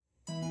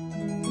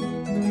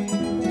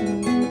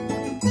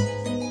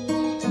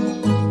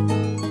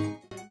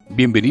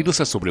Bienvenidos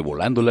a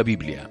Sobrevolando la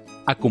Biblia.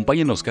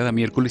 Acompáñanos cada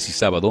miércoles y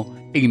sábado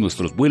en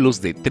nuestros vuelos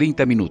de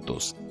 30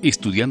 minutos,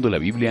 estudiando la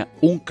Biblia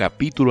un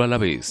capítulo a la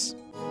vez.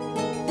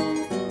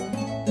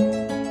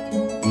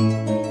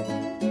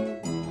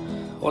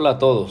 Hola a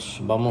todos,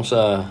 vamos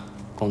a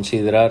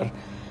considerar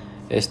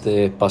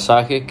este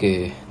pasaje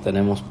que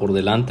tenemos por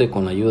delante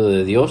con la ayuda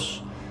de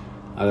Dios,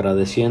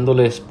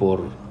 agradeciéndoles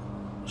por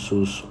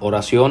sus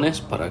oraciones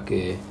para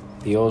que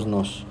Dios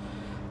nos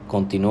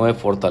continúe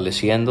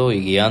fortaleciendo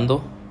y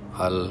guiando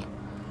al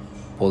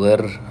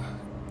poder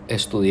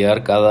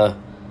estudiar cada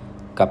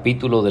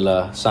capítulo de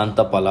la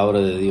santa palabra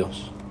de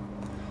Dios.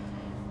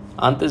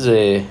 Antes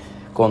de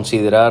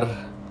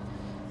considerar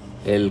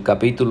el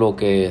capítulo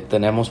que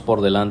tenemos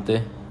por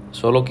delante,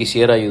 solo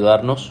quisiera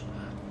ayudarnos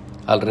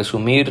al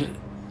resumir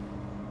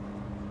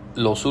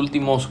los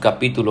últimos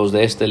capítulos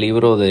de este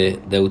libro de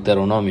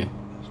Deuteronomio.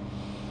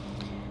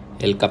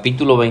 El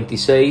capítulo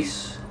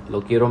 26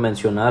 lo quiero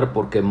mencionar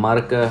porque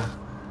marca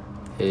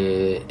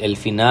el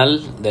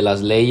final de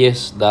las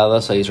leyes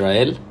dadas a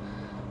Israel.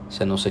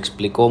 Se nos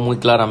explicó muy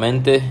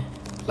claramente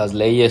las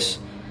leyes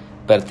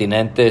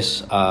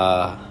pertinentes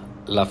a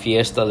la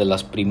fiesta de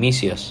las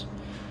primicias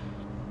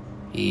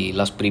y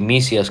las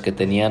primicias que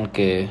tenían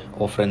que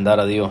ofrendar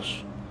a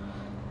Dios.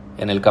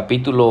 En el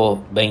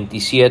capítulo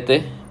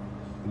 27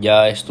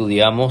 ya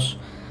estudiamos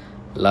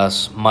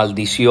las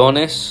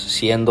maldiciones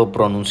siendo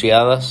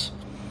pronunciadas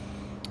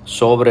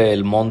sobre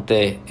el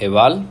monte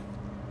Ebal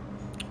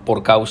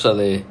por causa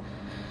de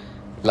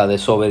la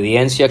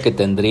desobediencia que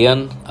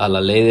tendrían a la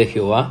ley de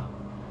Jehová.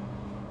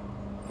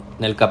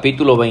 En el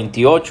capítulo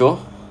 28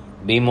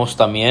 vimos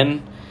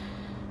también,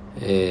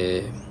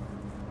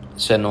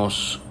 se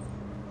nos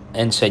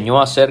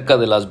enseñó acerca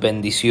de las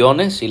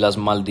bendiciones y las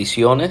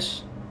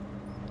maldiciones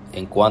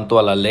en cuanto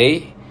a la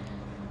ley,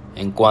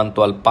 en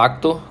cuanto al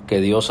pacto que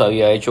Dios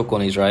había hecho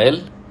con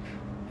Israel.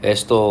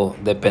 Esto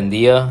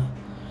dependía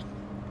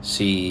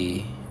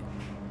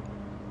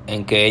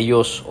en que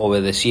ellos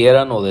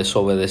obedecieran o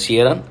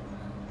desobedecieran.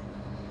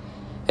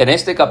 En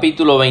este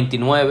capítulo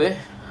 29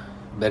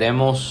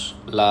 veremos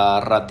la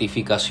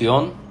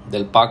ratificación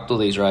del pacto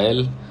de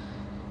Israel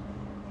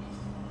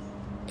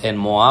en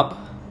Moab.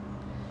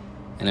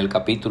 En el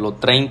capítulo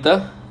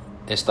 30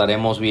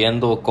 estaremos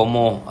viendo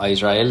cómo a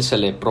Israel se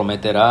le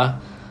prometerá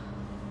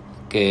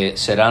que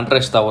serán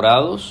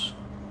restaurados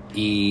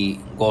y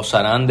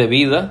gozarán de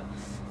vida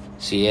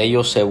si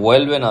ellos se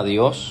vuelven a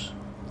Dios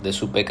de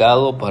su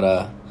pecado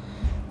para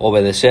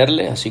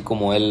obedecerle, así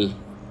como Él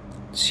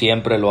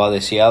siempre lo ha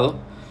deseado.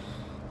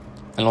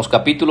 En los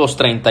capítulos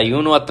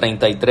 31 a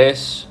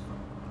 33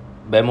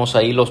 vemos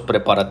ahí los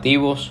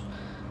preparativos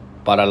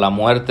para la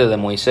muerte de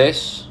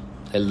Moisés.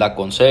 Él da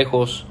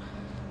consejos,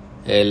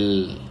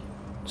 Él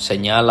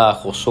señala a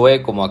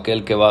Josué como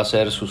aquel que va a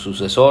ser su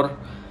sucesor,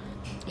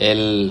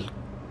 Él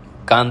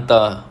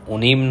canta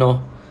un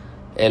himno,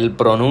 Él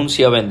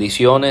pronuncia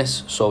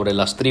bendiciones sobre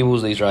las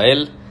tribus de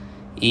Israel,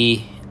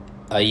 y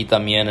ahí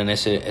también en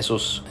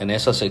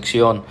esa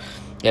sección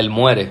Él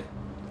muere.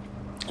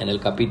 En el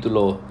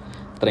capítulo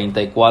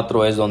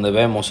 34 es donde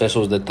vemos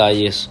esos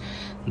detalles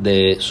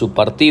de su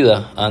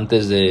partida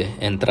antes de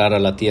entrar a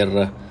la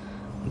tierra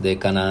de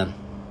Canaán.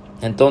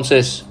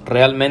 Entonces,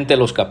 realmente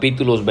los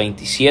capítulos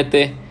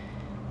 27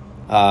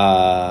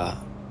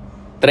 a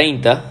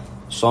 30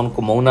 son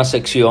como una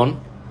sección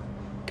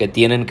que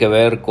tienen que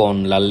ver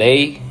con la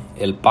ley,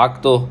 el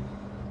pacto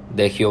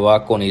de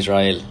Jehová con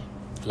Israel,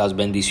 las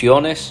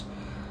bendiciones,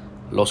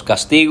 los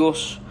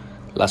castigos,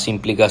 las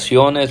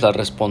implicaciones, las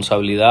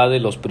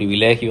responsabilidades, los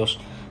privilegios.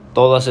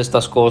 Todas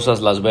estas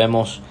cosas las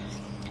vemos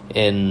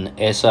en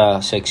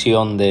esa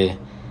sección de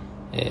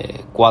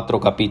 4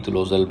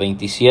 capítulos, del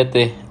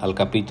 27 al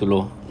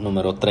capítulo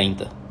número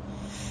 30.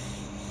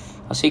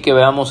 Así que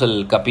veamos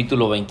el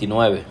capítulo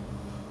 29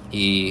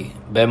 y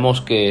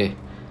vemos que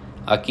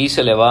aquí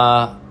se le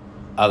va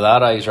a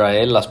dar a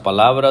Israel las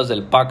palabras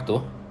del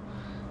pacto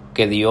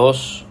que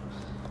Dios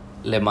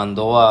le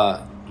mandó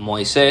a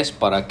Moisés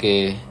para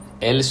que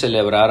él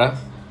celebrara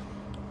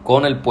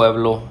con el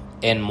pueblo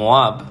en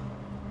Moab.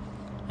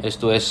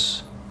 Esto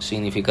es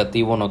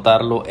significativo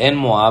notarlo, en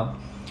Moab.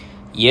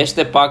 Y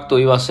este pacto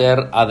iba a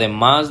ser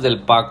además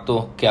del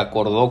pacto que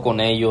acordó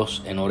con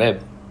ellos en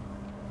Horeb.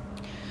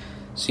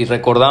 Si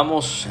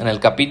recordamos en el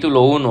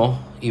capítulo 1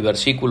 y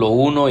versículo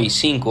 1 y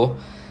 5,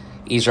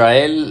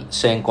 Israel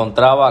se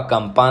encontraba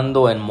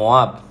acampando en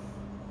Moab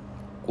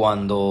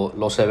cuando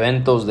los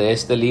eventos de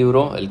este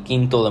libro, el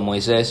quinto de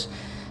Moisés,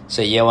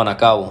 se llevan a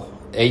cabo.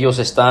 Ellos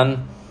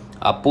están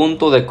a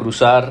punto de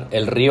cruzar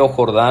el río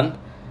Jordán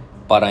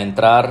para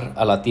entrar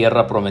a la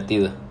tierra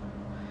prometida.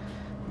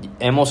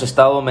 Hemos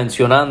estado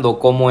mencionando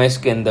cómo es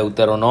que en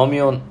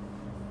Deuteronomio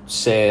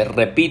se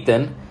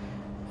repiten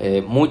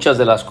muchas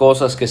de las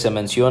cosas que se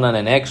mencionan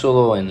en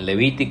Éxodo, en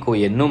Levítico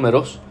y en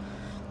Números,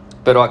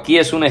 pero aquí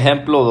es un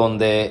ejemplo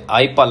donde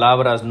hay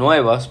palabras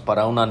nuevas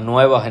para una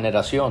nueva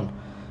generación,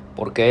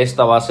 porque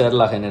esta va a ser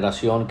la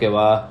generación que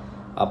va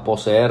a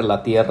poseer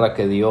la tierra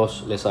que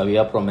Dios les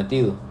había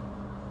prometido.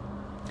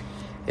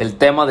 El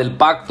tema del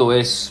pacto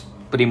es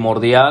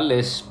primordial,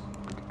 es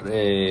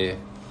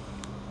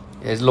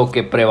lo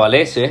que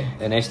prevalece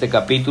en este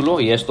capítulo,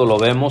 y esto lo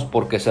vemos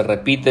porque se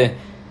repite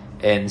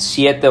en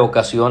 7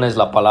 ocasiones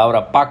la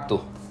palabra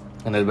pacto.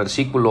 En el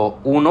versículo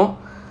 1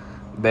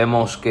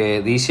 vemos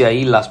que dice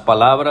ahí las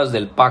palabras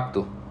del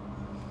pacto.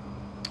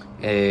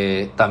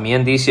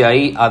 También dice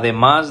ahí,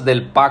 además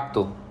del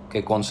pacto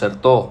que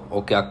concertó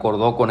o que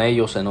acordó con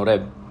ellos en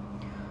Horeb.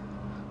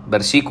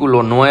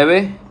 Versículo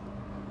 9,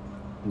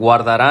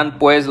 guardarán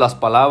pues las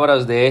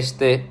palabras de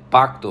este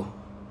pacto.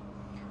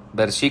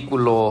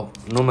 Versículo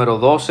número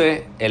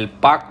 12, el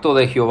pacto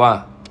de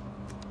Jehová.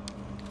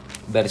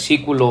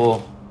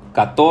 Versículo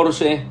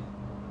 14,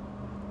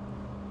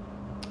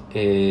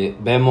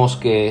 vemos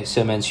que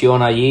se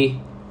menciona allí,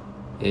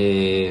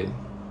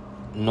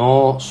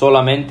 no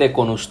solamente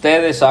con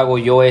ustedes hago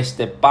yo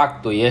este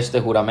pacto y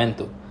este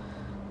juramento.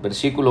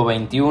 Versículo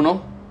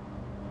 21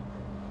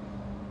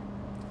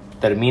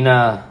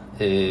 termina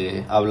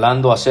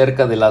hablando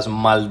acerca de las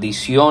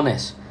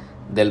maldiciones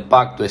del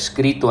pacto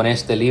escrito en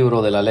este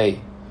libro de la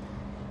ley.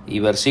 Y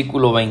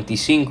versículo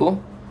 25,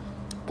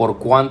 por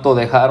cuanto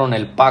dejaron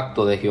el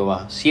pacto de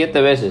Jehová.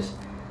 7 veces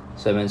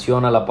se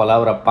menciona la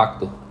palabra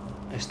pacto.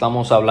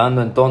 Estamos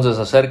hablando entonces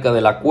acerca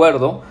del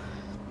acuerdo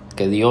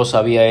que Dios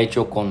había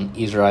hecho con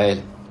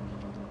Israel.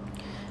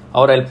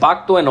 Ahora, el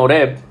pacto en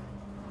Horeb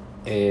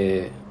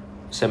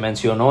se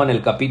mencionó en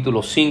el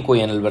capítulo 5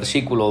 y en el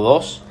versículo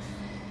 2.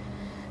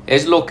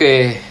 Es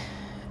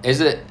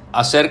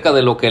acerca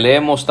de lo que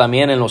leemos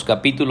también en los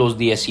capítulos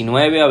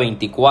 19 a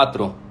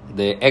 24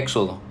 de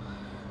Éxodo,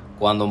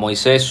 cuando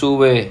Moisés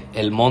sube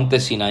el monte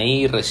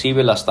Sinaí y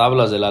recibe las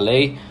tablas de la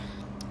ley,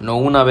 no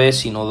una vez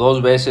sino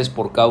 2 veces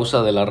por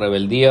causa de la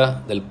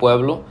rebeldía del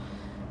pueblo.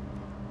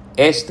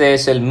 Este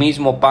es el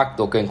mismo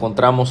pacto que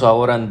encontramos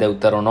ahora en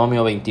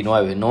Deuteronomio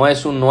 29. No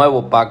es un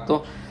nuevo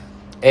pacto,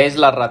 es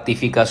la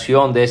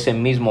ratificación de ese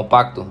mismo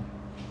pacto.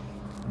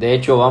 De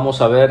hecho,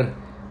 vamos a ver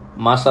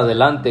más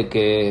adelante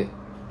que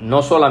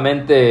no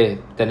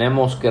solamente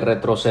tenemos que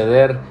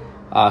retroceder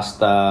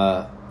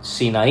hasta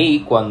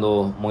Sinaí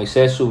cuando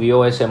Moisés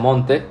subió ese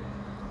monte,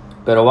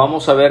 pero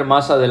vamos a ver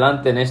más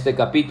adelante en este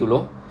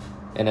capítulo,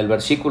 en el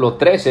versículo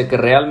 13, que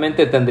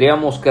realmente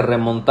tendríamos que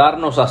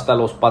remontarnos hasta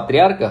los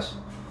patriarcas,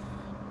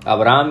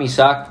 Abraham,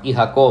 Isaac y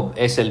Jacob.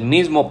 Es el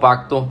mismo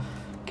pacto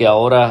que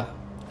ahora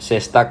se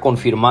está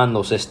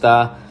confirmando, se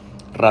está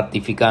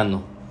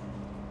ratificando.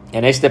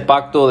 En este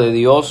pacto de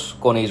Dios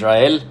con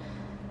Israel,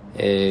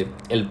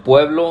 el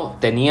pueblo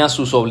tenía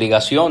sus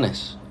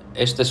obligaciones.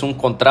 Este es un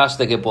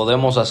contraste que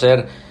podemos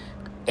hacer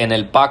en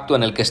el pacto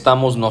en el que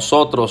estamos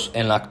nosotros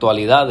en la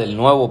actualidad, el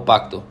nuevo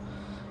pacto,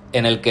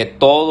 en el que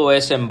todo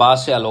es en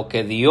base a lo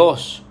que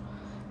Dios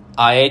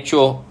ha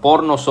hecho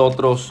por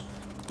nosotros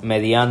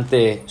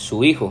mediante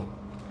su Hijo.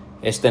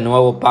 Este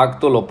nuevo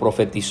pacto lo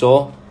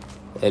profetizó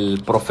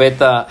el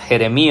profeta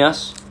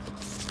Jeremías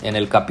en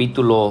el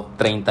capítulo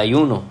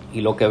 31,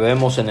 y lo que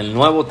vemos en el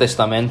Nuevo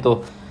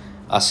Testamento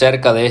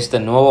acerca de este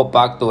nuevo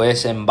pacto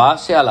es en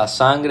base a la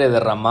sangre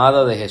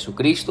derramada de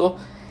Jesucristo,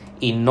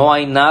 y no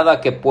hay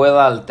nada que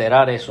pueda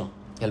alterar eso.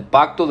 El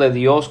pacto de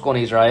Dios con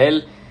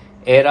Israel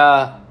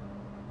era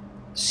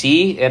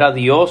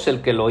Dios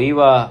el que lo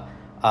iba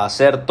a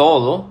hacer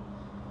todo,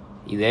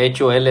 y de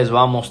hecho Él les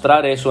va a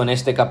mostrar eso en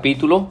este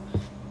capítulo,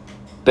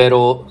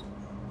 pero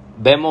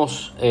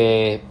vemos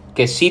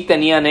que sí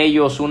tenían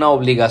ellos una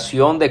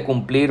obligación de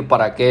cumplir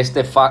para que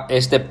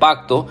este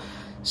pacto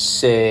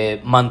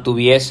se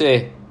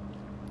mantuviese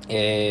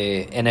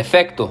en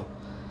efecto.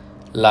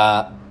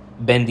 La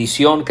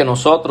bendición que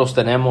nosotros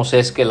tenemos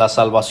es que la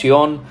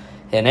salvación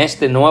en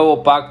este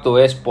nuevo pacto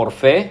es por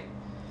fe,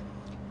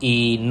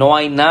 y no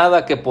hay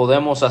nada que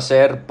podemos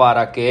hacer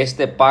para que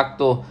este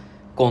pacto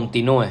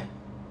continúe.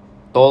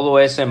 Todo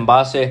es en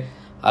base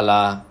a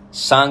la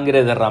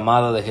sangre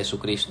derramada de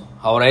Jesucristo.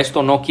 Ahora,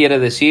 esto no quiere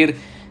decir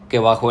que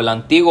bajo el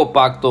antiguo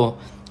pacto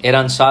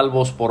eran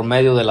salvos por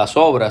medio de las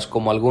obras,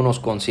 como algunos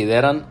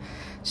consideran.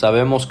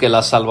 Sabemos que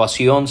la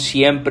salvación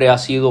siempre ha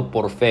sido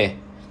por fe.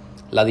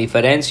 La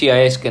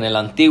diferencia es que en el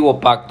antiguo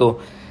pacto,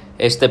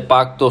 este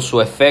pacto,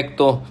 su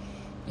efecto,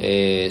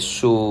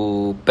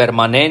 su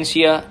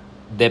permanencia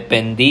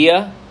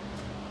dependía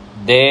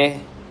de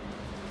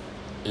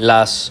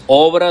las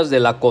obras, de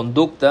la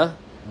conducta,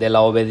 de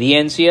la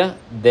obediencia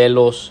de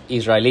los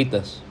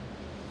israelitas.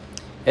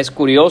 Es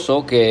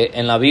curioso que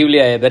en la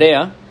Biblia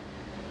hebrea,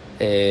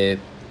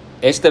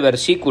 este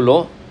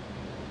versículo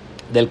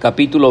del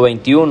capítulo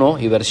 21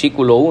 y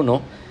versículo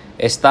 1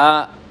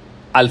 está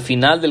al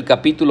final del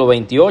capítulo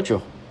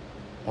 28.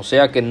 O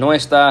sea que no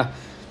está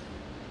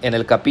en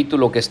el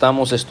capítulo que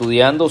estamos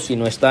estudiando,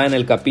 sino está en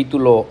el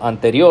capítulo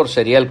anterior.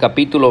 Sería el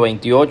capítulo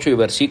 28 y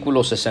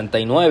versículo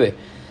 69.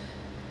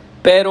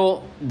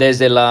 Pero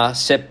desde la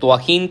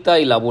Septuaginta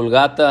y la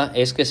Vulgata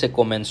es que se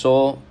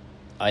comenzó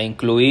a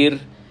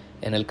incluir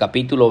en el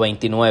capítulo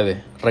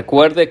 29.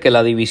 Recuerde que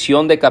la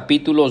división de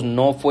capítulos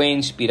no fue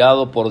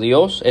inspirado por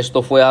Dios.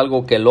 Esto fue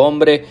algo que el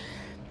hombre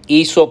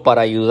hizo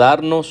para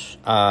ayudarnos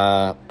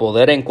a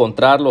poder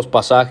encontrar los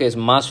pasajes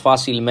más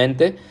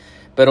fácilmente.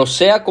 Pero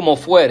sea como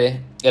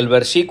fuere, el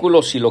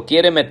versículo, si lo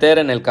quiere meter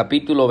en el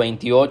capítulo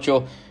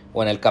 28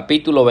 o en el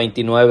capítulo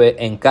 29,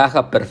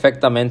 encaja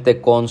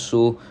perfectamente con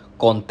su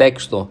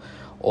contexto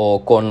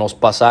o con los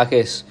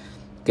pasajes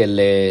que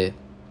le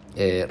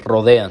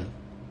rodean.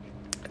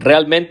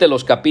 Realmente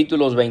los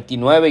capítulos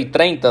 29 y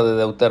 30 de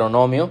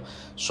Deuteronomio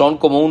son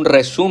como un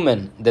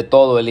resumen de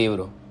todo el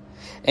libro.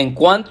 En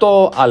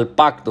cuanto al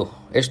pacto,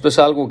 esto es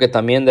algo que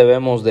también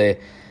debemos de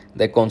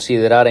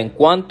considerar. En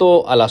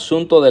cuanto al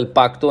asunto del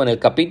pacto, en el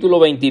capítulo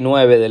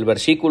 29, del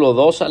versículo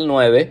 2 al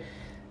 9,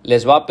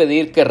 les va a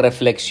pedir que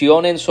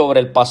reflexionen sobre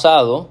el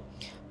pasado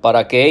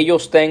para que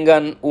ellos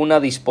tengan una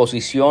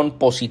disposición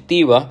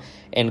positiva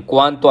en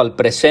cuanto al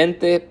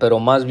presente, pero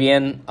más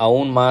bien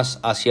aún más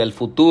hacia el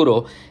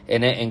futuro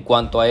en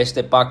cuanto a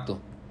este pacto.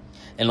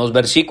 En los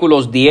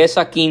versículos 10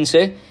 a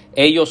 15,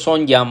 ellos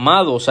son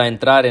llamados a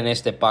entrar en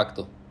este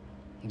pacto.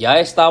 Ya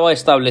estaba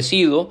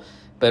establecido,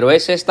 pero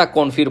es esta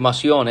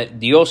confirmación.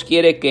 Dios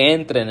quiere que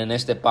entren en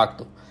este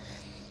pacto.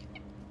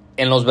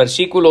 En los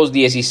versículos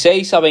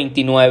 16 a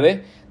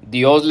 29,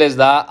 Dios les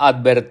da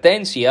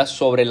advertencias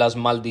sobre las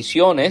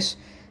maldiciones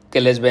que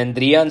les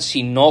vendrían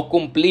si no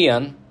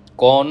cumplían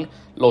con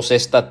los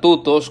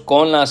estatutos,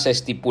 con las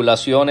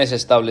estipulaciones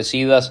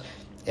establecidas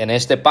en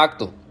este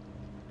pacto.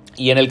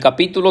 Y en el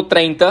capítulo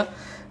 30,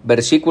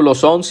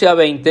 versículos 11 a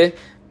 20,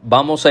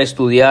 vamos a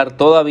estudiar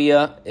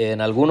todavía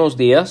en algunos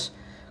días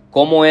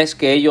cómo es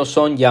que ellos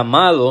son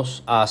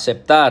llamados a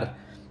aceptar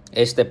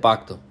este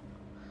pacto.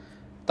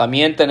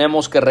 También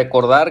tenemos que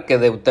recordar que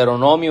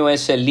Deuteronomio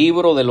es el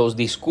libro de los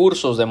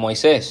discursos de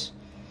Moisés.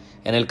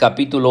 En el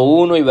capítulo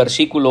 1 y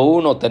versículo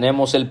 1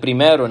 tenemos el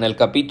primero. En el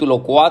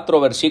capítulo 4,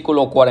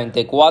 versículo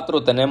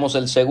 44 tenemos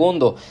el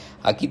segundo.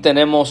 Aquí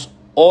tenemos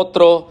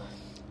otro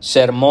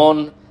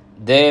sermón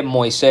de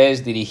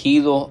Moisés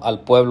dirigido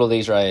al pueblo de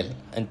Israel.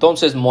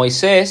 Entonces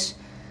Moisés,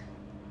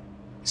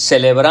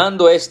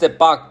 celebrando este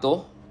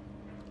pacto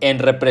en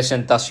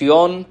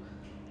representación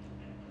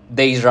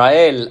de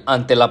Israel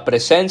ante la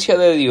presencia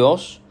de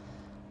Dios,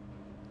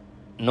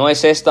 ¿no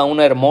es esta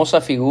una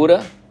hermosa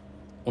figura,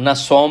 una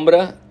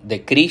sombra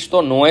de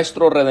Cristo,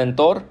 nuestro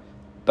Redentor,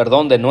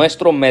 de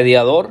nuestro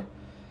mediador?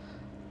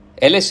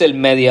 Él es el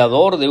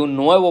mediador de un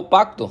nuevo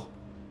pacto.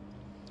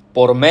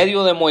 Por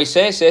medio de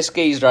Moisés es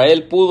que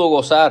Israel pudo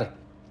gozar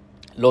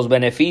los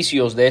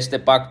beneficios de este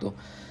pacto.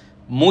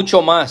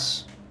 Mucho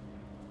más,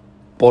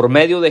 por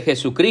medio de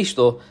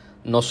Jesucristo,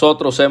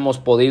 nosotros hemos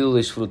podido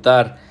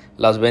disfrutar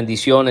las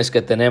bendiciones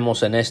que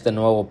tenemos en este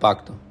nuevo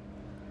pacto.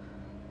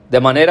 De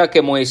manera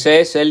que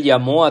Moisés, él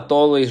llamó a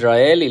todo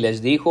Israel y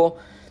les dijo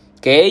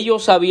que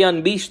ellos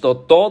habían visto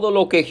todo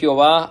lo que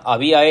Jehová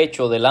había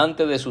hecho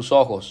delante de sus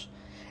ojos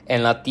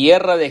en la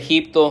tierra de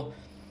Egipto,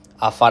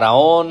 a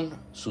Faraón,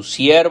 sus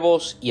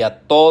siervos y a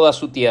toda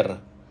su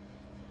tierra.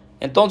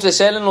 Entonces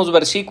él en los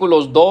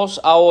versículos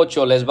 2 a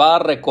 8 les va a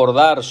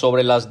recordar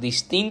sobre las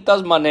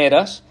distintas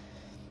maneras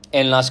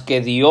en las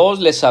que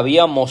Dios les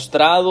había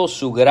mostrado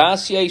su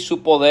gracia y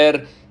su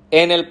poder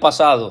en el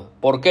pasado.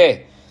 ¿Por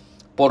qué?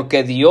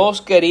 Porque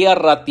Dios quería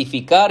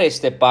ratificar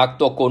este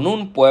pacto con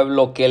un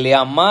pueblo que le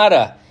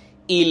amara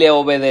y le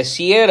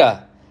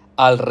obedeciera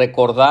al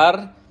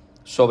recordar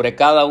sobre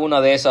cada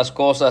una de esas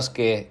cosas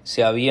que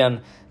se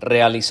habían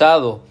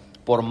realizado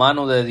por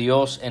mano de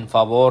Dios en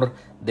favor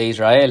de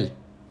Israel.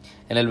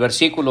 En el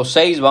versículo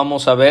 6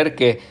 vamos a ver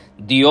que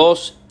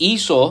Dios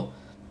hizo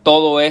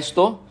todo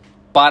esto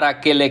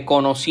para que le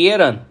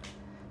conocieran,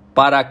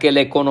 para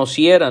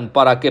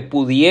que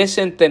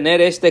pudiesen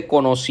tener este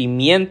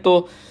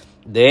conocimiento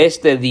de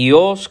este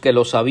Dios que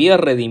los había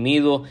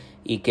redimido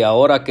y que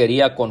ahora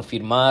quería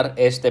confirmar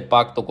este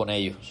pacto con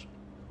ellos.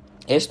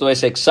 Esto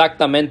es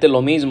exactamente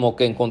lo mismo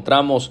que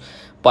encontramos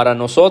para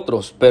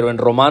nosotros, pero en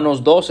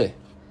Romanos 12.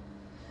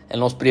 En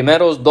los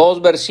primeros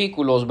 2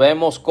 versículos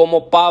vemos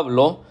cómo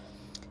Pablo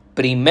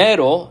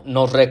primero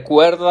nos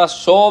recuerda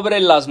sobre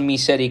las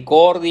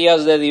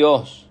misericordias de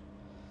Dios.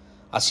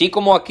 Así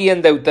como aquí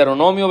en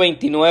Deuteronomio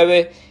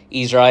 29,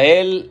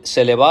 Israel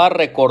se le va a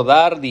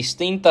recordar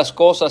distintas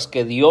cosas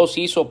que Dios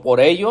hizo por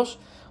ellos,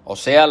 o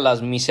sea,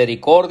 las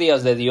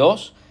misericordias de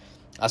Dios.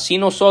 Así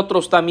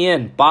nosotros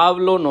también,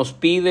 Pablo nos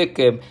pide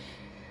que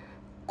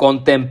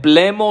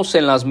contemplemos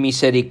en las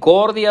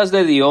misericordias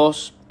de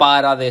Dios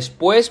para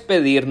después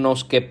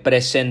pedirnos que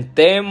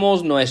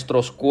presentemos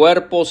nuestros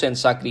cuerpos en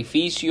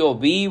sacrificio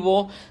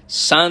vivo,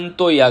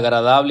 santo y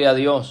agradable a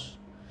Dios.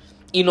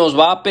 Y nos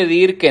va a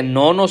pedir que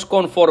no nos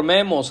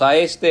conformemos a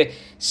este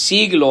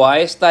siglo, a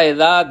esta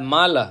edad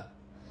mala,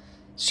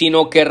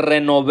 sino que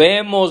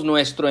renovemos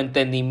nuestro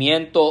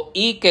entendimiento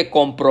y que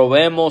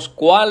comprobemos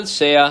cuál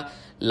sea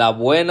la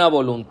buena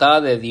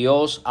voluntad de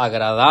Dios,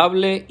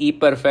 agradable y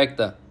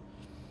perfecta.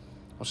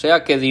 O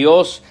sea que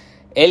Dios,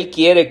 Él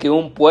quiere que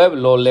un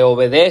pueblo le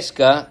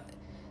obedezca,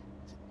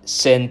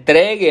 se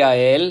entregue a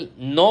Él,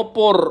 no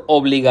por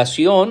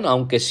obligación,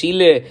 aunque sí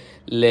le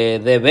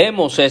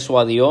debemos eso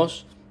a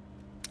Dios,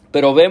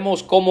 pero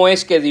vemos cómo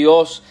es que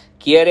Dios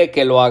quiere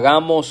que lo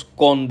hagamos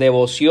con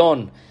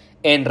devoción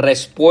en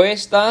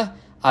respuesta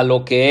a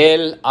lo que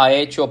Él ha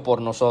hecho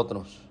por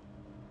nosotros.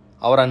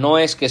 Ahora, no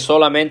es que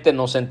solamente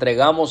nos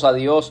entregamos a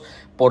Dios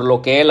por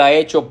lo que Él ha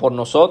hecho por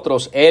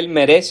nosotros. Él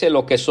merece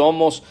lo que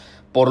somos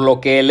por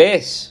lo que Él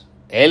es.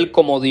 Él,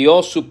 como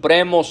Dios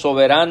supremo,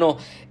 soberano,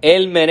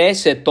 Él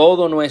merece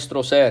todo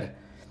nuestro ser.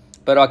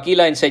 Pero aquí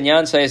la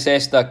enseñanza es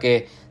esta,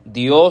 que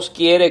Dios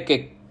quiere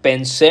que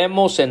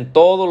pensemos en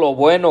todo lo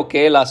bueno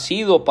que Él ha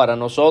sido para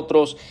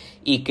nosotros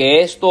y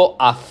que esto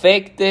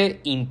afecte,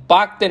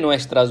 impacte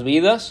nuestras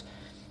vidas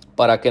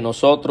para que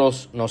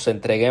nosotros nos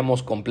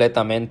entreguemos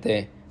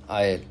completamente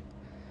a Él.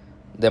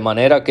 De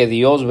manera que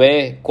Dios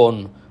ve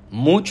con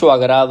mucho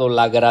agrado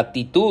la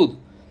gratitud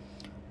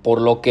por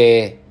lo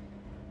que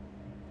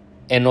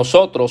en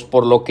nosotros,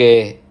 por lo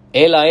que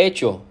Él ha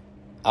hecho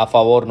a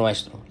favor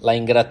nuestro. La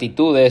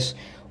ingratitud es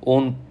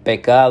un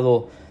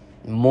pecado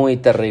muy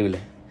terrible.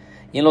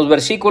 Y en los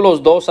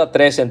versículos 2 a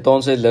 3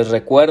 entonces les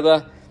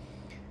recuerda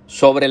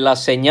sobre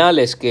las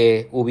señales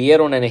que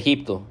hubieron en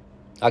Egipto.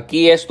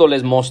 Aquí esto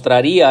les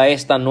mostraría a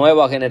esta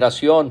nueva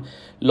generación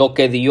lo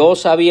que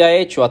Dios había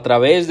hecho a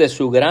través de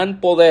su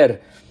gran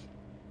poder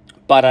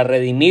para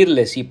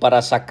redimirles y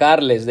para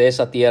sacarles de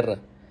esa tierra.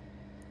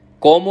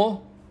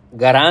 Como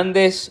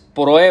grandes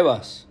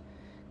pruebas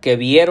que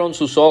vieron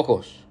sus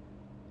ojos,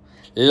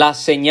 las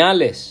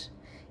señales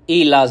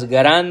y las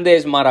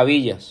grandes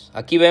maravillas.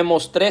 Aquí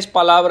vemos 3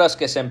 palabras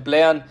que se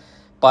emplean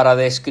para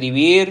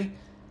describir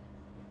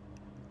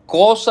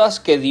cosas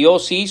que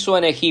Dios hizo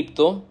en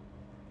Egipto,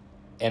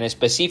 en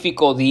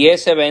específico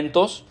 10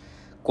 eventos,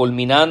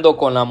 culminando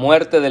con la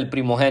muerte del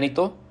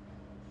primogénito,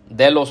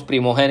 de los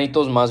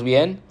primogénitos más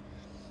bien,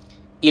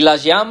 y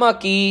las llama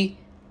aquí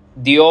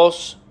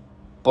Dios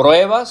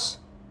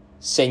pruebas,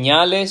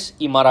 señales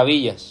y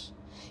maravillas.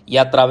 Y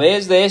a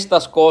través de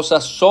estas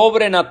cosas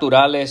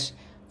sobrenaturales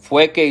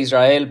fue que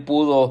Israel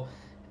pudo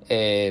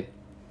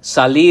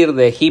salir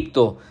de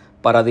Egipto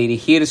para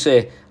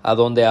dirigirse a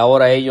donde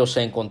ahora ellos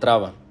se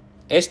encontraban.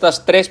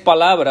 Estas 3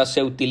 palabras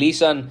se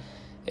utilizan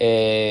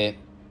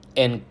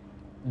en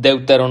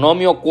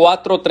Deuteronomio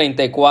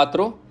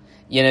 4:34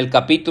 y en el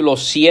capítulo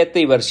 7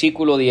 y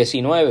versículo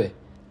 19.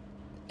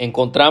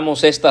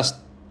 Encontramos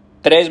estas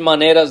 3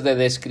 maneras de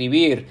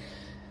describir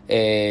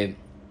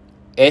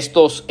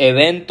estos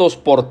eventos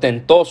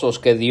portentosos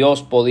que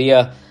Dios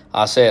podía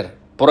hacer.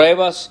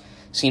 Pruebas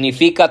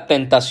significa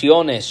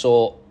tentaciones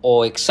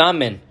o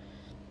examen.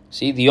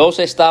 ¿Sí? Dios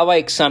estaba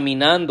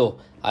examinando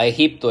a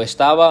Egipto,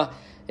 estaba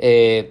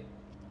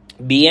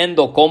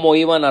viendo cómo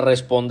iban a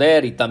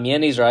responder, y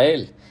también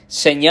Israel.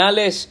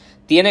 Señales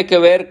tiene que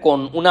ver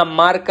con una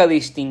marca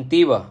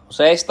distintiva. O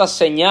sea, estas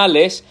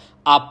señales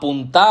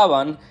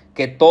apuntaban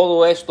que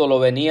todo esto lo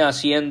venía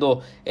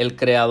haciendo el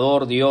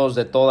Creador Dios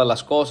de todas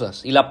las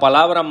cosas. Y la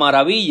palabra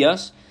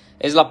maravillas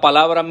es la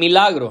palabra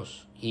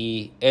milagros.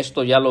 Y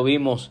esto ya lo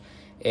vimos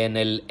en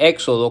el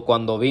Éxodo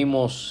cuando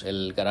vimos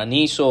el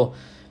granizo,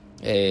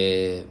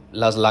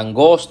 las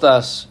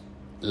langostas,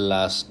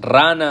 las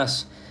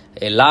ranas,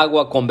 el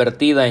agua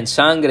convertida en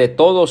sangre.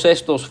 Todos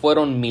estos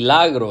fueron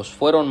milagros,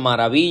 fueron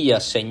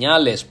maravillas,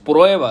 señales,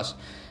 pruebas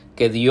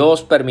que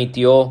Dios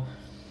permitió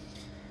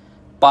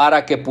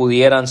para que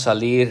pudieran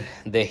salir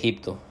de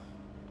Egipto.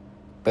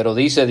 Pero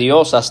dice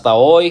Dios, hasta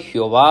hoy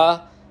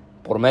Jehová,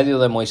 por medio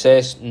de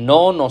Moisés,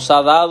 no nos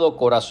ha dado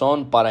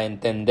corazón para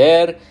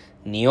entender,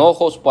 ni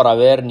ojos para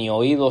ver, ni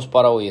oídos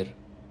para oír.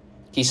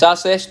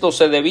 Quizás esto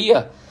se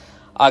debía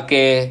a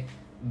que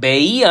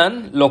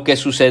veían lo que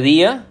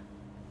sucedía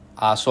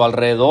a su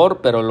alrededor,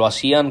 pero lo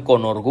hacían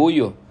con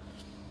orgullo.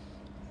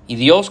 Y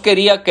Dios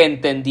quería que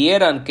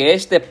entendieran que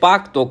este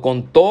pacto,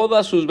 con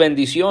todas sus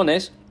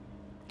bendiciones,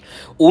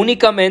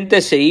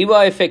 únicamente se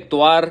iba a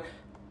efectuar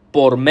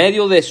por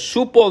medio de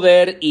su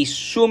poder y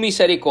su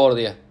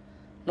misericordia.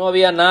 No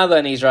había nada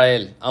en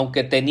Israel.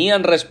 Aunque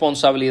tenían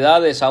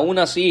responsabilidades, aún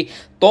así,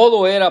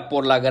 todo era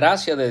por la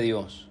gracia de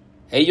Dios.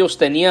 Ellos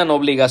tenían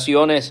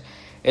obligaciones.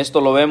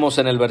 Esto lo vemos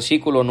en el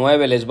versículo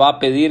 9. Les va a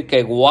pedir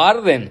que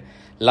guarden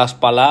las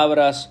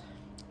palabras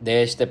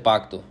de este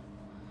pacto.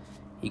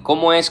 ¿Y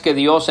cómo es que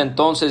Dios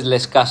entonces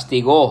les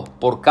castigó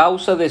por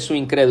causa de su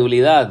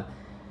incredulidad?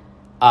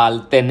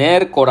 Al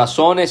tener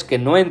corazones que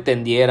no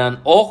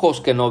entendieran, ojos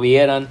que no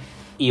vieran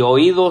y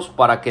oídos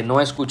para que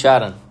no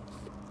escucharan.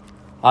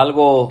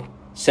 Algo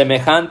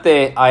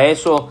semejante a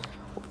eso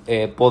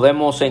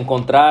podemos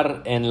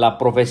encontrar en la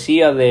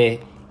profecía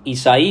de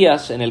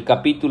Isaías en el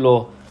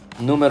capítulo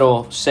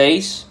número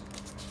 6.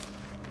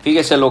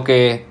 Fíjese lo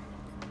que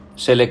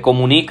se le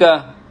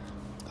comunica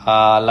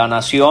a la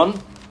nación.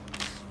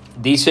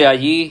 Dice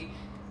allí: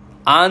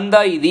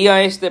 anda y di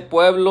a este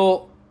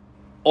pueblo,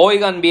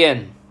 oigan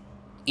bien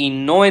y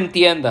no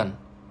entiendan,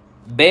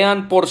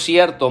 vean por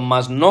cierto,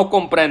 mas no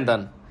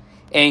comprendan.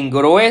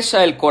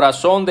 Engruesa el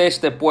corazón de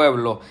este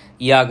pueblo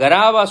y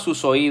agrava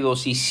sus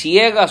oídos y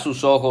ciega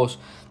sus ojos,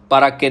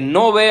 para que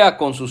no vea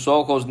con sus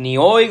ojos, ni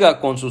oiga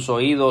con sus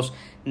oídos,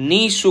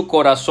 ni su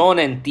corazón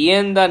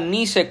entienda,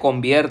 ni se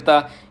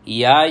convierta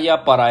y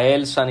haya para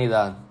él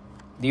sanidad.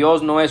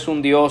 Dios no es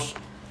un Dios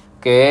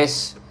que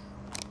es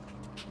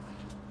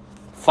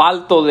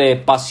falto de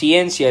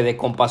paciencia y de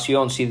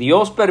compasión. Si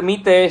Dios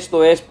permite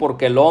esto es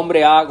porque el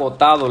hombre ha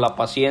agotado la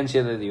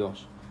paciencia de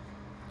Dios.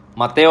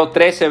 Mateo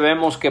 13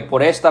 vemos que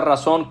por esta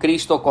razón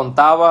Cristo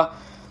contaba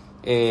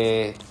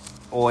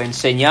o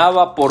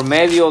enseñaba por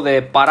medio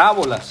de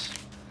parábolas.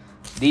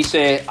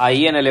 Dice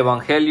ahí en el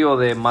Evangelio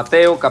de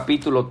Mateo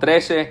capítulo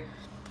 13,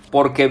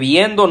 porque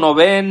viendo no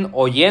ven,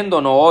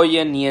 oyendo no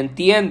oyen, ni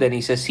entienden,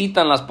 y se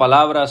citan las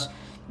palabras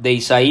de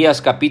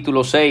Isaías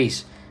capítulo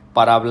 6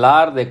 para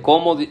hablar de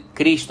cómo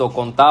Cristo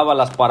contaba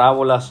las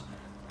parábolas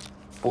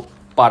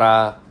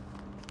para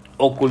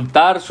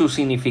ocultar su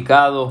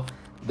significado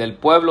del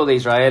pueblo de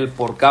Israel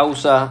por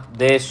causa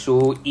de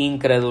su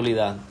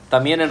incredulidad.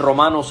 También en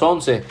Romanos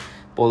 11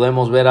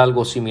 podemos ver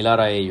algo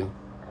similar a ello.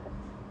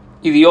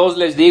 Y Dios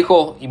les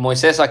dijo, y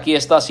Moisés aquí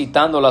está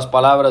citando las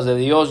palabras de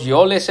Dios,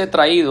 yo les he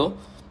traído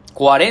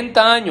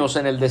 40 años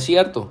en el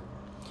desierto.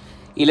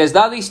 Y les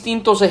da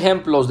distintos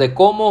ejemplos de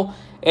cómo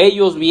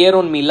ellos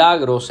vieron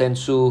milagros en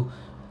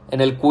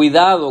el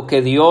cuidado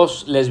que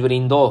Dios les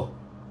brindó.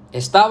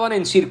 Estaban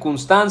en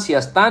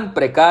circunstancias tan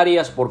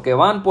precarias porque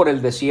van por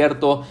el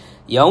desierto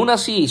y aún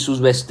así sus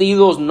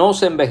vestidos no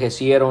se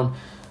envejecieron,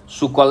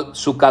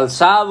 su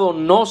calzado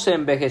no se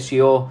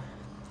envejeció.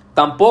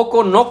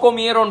 Tampoco no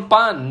comieron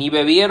pan, ni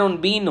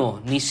bebieron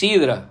vino, ni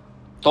sidra.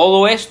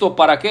 ¿Todo esto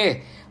para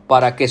qué?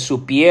 Para que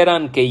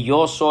supieran que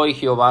yo soy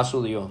Jehová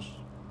su Dios.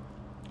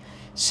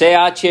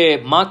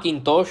 C.H.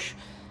 Mackintosh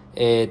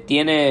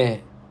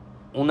tiene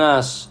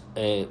unos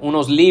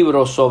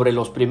libros sobre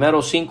los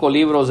primeros 5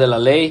 libros de la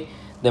ley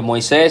de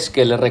Moisés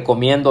que le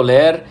recomiendo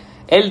leer.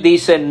 Él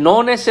dice,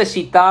 no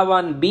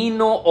necesitaban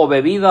vino o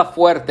bebida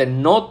fuerte,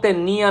 no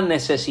tenían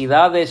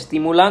necesidad de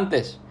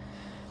estimulantes.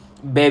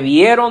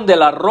 Bebieron de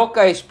la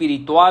roca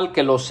espiritual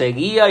que los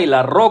seguía y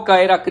la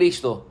roca era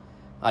Cristo.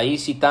 Ahí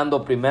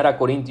citando 1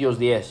 Corintios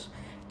 10.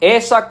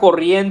 Esa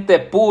corriente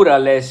pura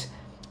les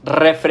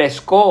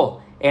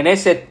refrescó en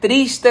ese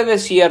triste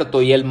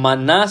desierto y el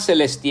maná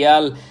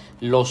celestial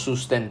los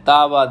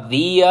sustentaba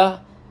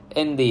día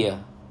en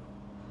día.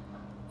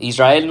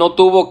 Israel no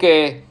tuvo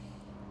que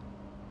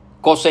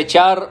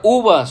cosechar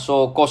uvas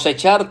o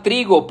cosechar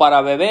trigo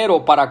para beber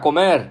o para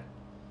comer.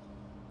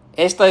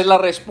 Esta es la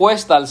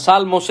respuesta al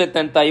Salmo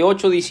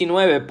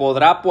 78:19.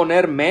 ¿Podrá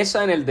poner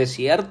mesa en el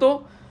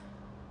desierto?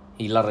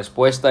 Y la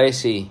respuesta es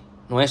sí.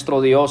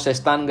 Nuestro Dios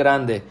es tan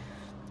grande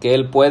que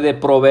Él puede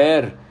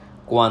proveer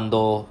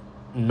cuando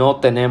no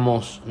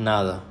tenemos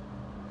nada.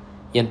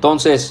 Y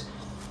entonces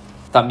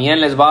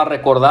también les va a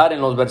recordar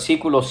en los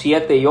versículos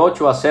 7 y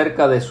 8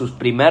 acerca de sus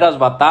primeras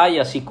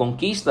batallas y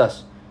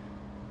conquistas.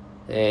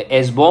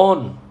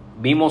 Esbón,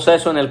 vimos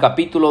eso en el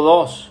capítulo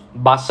 2.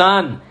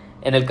 Basán,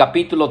 en el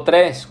capítulo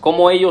 3,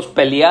 cómo ellos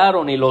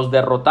pelearon y los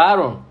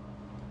derrotaron.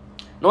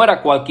 No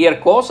era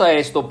cualquier cosa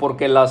esto,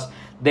 porque las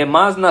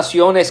demás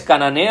naciones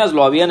cananeas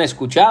lo habían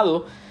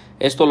escuchado.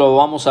 Esto lo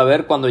vamos a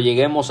ver cuando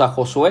lleguemos a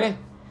Josué.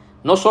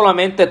 No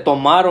solamente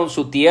tomaron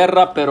su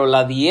tierra, pero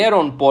la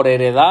dieron por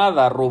heredad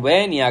a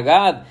Rubén y a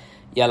Gad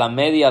y a la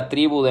media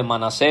tribu de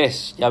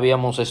Manasés. Ya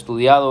habíamos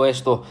estudiado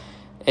esto,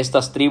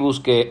 estas tribus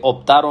que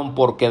optaron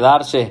por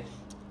quedarse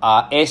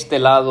a este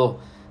lado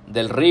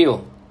del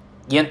río.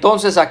 Y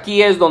entonces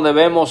aquí es donde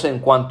vemos en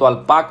cuanto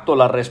al pacto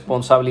la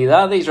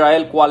responsabilidad de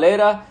Israel. ¿Cuál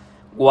era?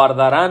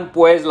 Guardarán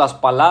pues las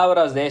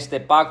palabras de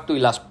este pacto y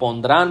las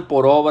pondrán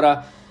por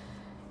obra.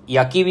 Y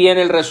aquí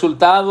viene el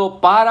resultado: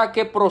 para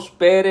que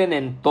prosperen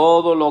en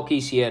todo lo que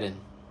hicieren.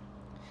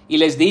 Y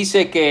les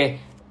dice que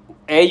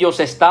ellos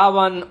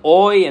estaban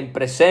hoy en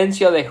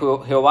presencia de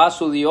Jehová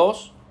su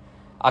Dios.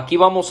 Aquí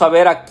vamos a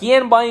ver a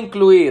quién va a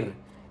incluir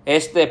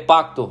este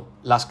pacto: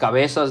 las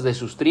cabezas de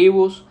sus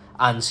tribus,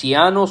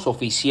 ancianos,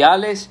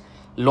 oficiales,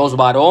 los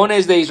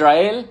varones de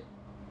Israel.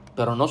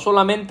 Pero no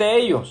solamente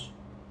ellos,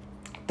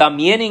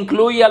 también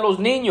incluye a los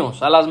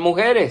niños, a las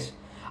mujeres,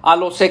 a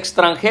los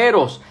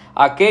extranjeros,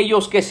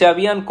 aquellos que se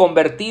habían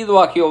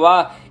convertido a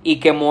Jehová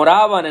y que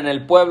moraban en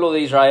el pueblo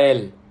de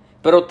Israel.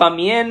 Pero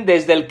también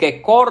desde el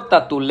que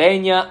corta tu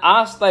leña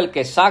hasta el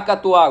que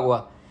saca tu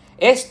agua.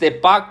 Este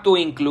pacto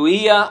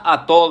incluía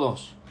a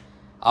todos,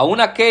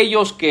 aun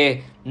aquellos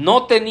que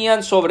no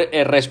tenían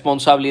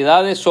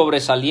responsabilidades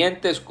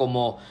sobresalientes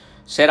como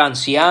ser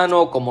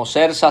anciano, como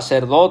ser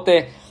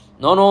sacerdote.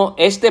 No,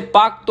 este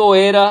pacto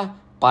era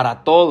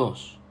para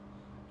todos.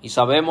 Y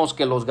sabemos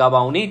que los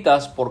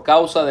gabaonitas, por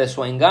causa de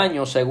su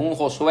engaño, según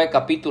Josué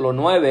capítulo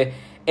 9,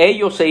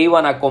 ellos se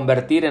iban a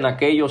convertir en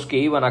aquellos que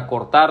iban a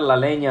cortar la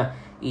leña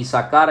y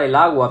sacar el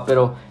agua.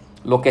 Pero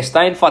lo que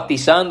está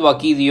enfatizando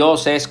aquí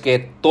Dios es que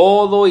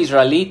todo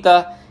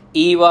israelita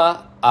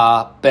iba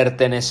a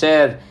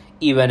pertenecer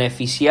y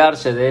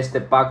beneficiarse de este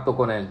pacto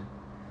con él.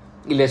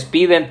 Y les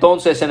pide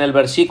entonces en el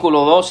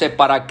versículo 12,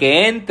 para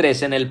que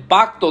entres en el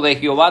pacto de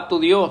Jehová tu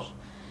Dios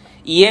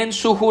y en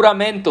su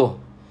juramento.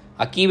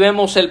 Aquí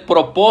vemos el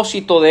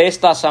propósito de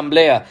esta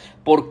asamblea.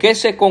 ¿Por qué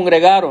se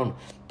congregaron?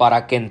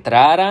 Para que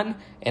entraran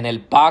en el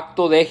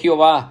pacto de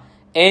Jehová,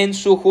 en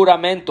su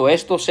juramento.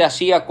 Esto se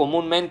hacía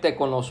comúnmente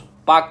con los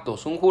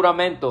pactos, un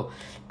juramento,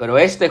 pero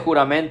este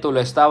juramento lo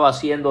estaba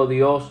haciendo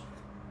Dios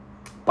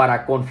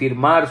para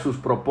confirmar sus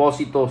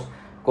propósitos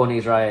con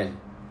Israel.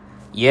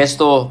 Y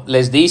esto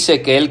les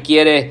dice que Él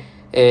quiere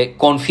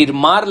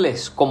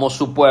confirmarles como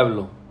su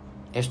pueblo.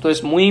 Esto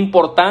es muy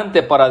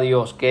importante para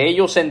Dios, que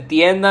ellos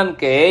entiendan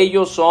que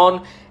ellos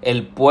son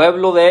el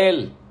pueblo de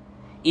Él,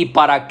 y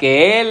para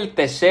que Él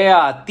te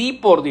sea a ti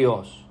por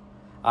Dios,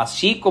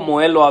 así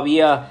como Él lo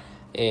había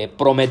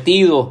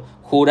prometido,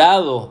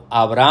 jurado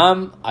a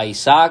Abraham, a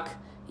Isaac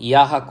y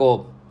a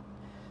Jacob.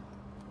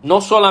 No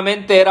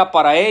solamente era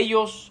para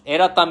ellos,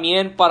 era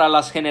también para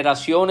las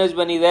generaciones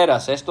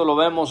venideras. Esto lo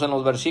vemos en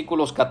los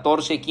versículos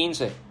 14 y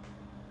 15.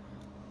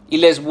 Y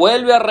les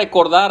vuelve a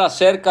recordar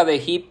acerca de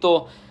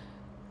Egipto,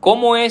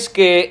 cómo es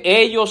que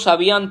ellos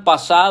habían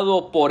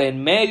pasado por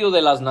en medio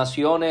de las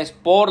naciones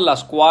por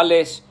las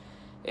cuales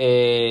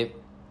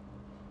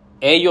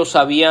ellos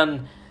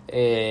habían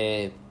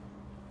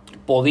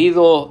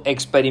podido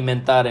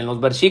experimentar. En los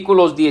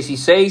versículos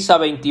 16 a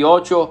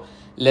 28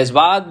 les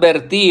va a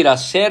advertir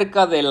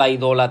acerca de la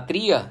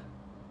idolatría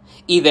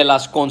y de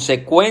las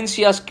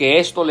consecuencias que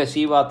esto les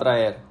iba a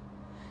traer.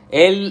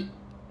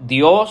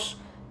 Dios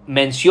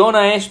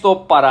menciona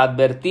esto para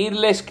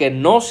advertirles que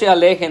no se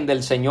alejen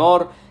del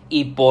Señor,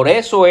 y por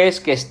eso es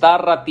que está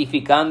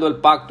ratificando el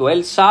pacto.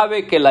 Él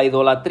sabe que la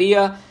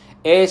idolatría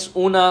es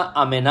una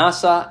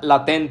amenaza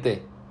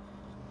latente.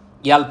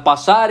 Y al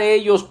pasar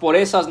ellos por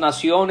esas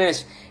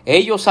naciones,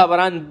 ellos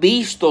habrán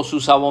visto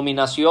sus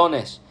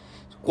abominaciones.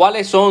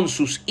 ¿Cuáles son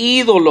sus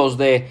ídolos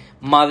de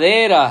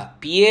madera,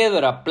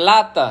 piedra,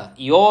 plata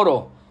y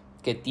oro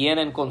que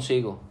tienen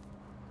consigo?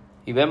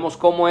 Y vemos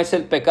cómo es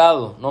el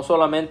pecado, no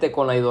solamente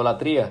con la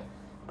idolatría,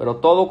 pero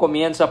todo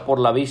comienza por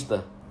la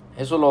vista.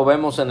 Eso lo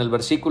vemos en el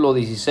versículo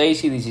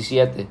 16 y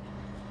 17.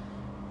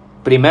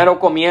 Primero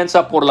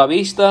comienza por la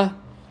vista.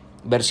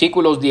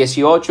 Versículos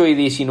 18 y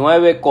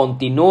 19,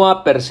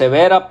 continúa,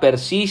 persevera,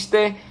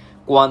 persiste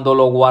cuando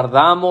lo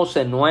guardamos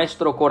en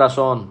nuestro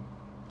corazón.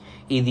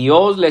 Y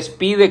Dios les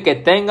pide que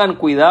tengan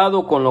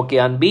cuidado con lo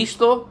que han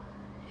visto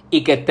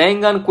y que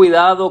tengan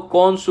cuidado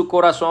con su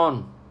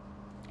corazón,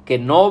 que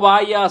no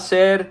vaya a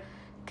ser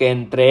que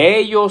entre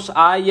ellos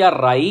haya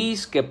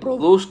raíz que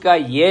produzca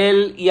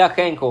hiel y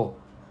ajenjo.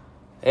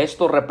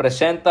 Esto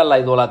representa la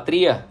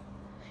idolatría.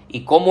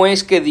 ¿Y cómo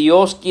es que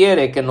Dios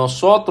quiere que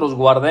nosotros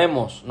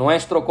guardemos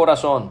nuestro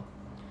corazón?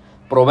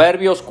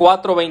 Proverbios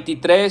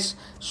 4:23,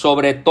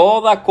 sobre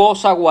toda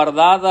cosa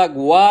guardada,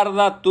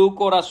 guarda tu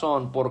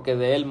corazón, porque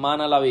de él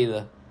mana la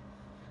vida.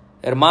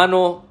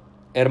 Hermano,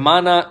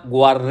 hermana,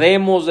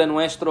 guardemos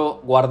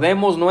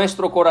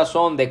nuestro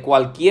corazón de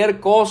cualquier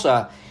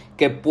cosa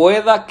que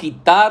pueda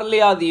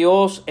quitarle a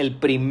Dios el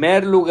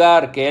primer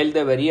lugar que Él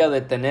debería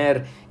de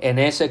tener en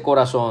ese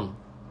corazón.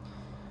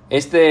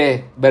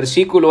 Este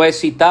versículo es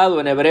citado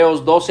en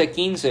Hebreos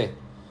 12:15.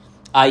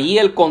 Ahí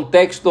el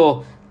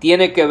contexto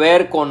tiene que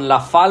ver con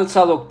la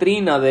falsa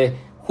doctrina de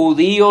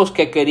judíos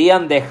que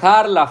querían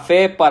dejar la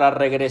fe para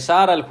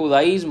regresar al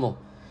judaísmo.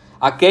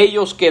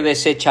 Aquellos que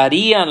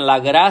desecharían la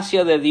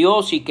gracia de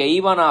Dios y que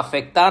iban a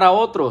afectar a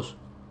otros.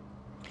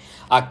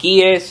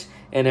 Aquí es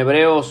en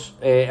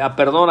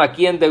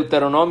aquí en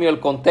Deuteronomio el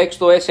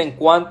contexto es en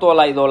cuanto a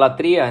la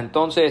idolatría.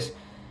 Entonces,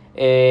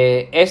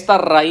 esta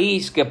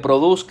raíz que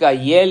produzca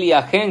hiel y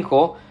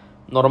ajenjo,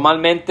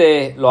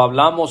 normalmente lo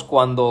hablamos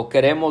cuando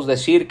queremos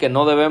decir que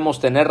no debemos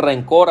tener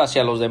rencor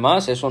hacia los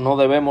demás. Eso no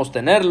debemos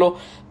tenerlo,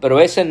 pero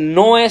ese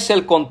no es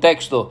el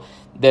contexto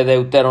de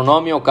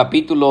Deuteronomio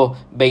capítulo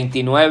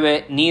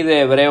 29 ni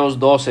de Hebreos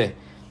 12.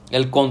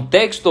 El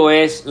contexto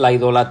es la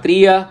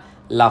idolatría,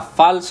 la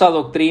falsa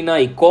doctrina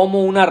y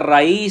cómo una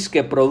raíz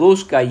que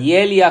produzca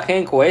hiel y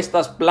ajenjo,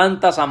 estas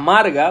plantas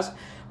amargas,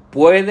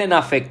 pueden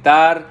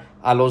afectar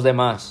a los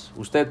demás.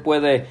 Usted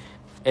puede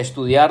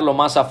estudiarlo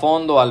más a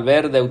fondo al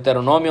ver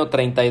Deuteronomio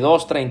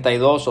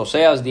 32:32,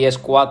 Oseas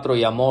 10:4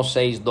 y Amós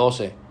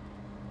 6:12.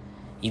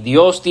 Y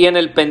Dios tiene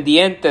el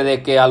pendiente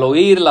de que al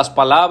oír las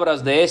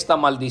palabras de esta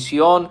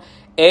maldición,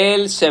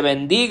 Él se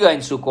bendiga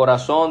en su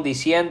corazón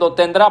diciendo,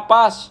 tendrá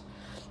paz,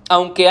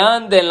 aunque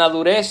ande en la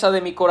dureza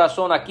de mi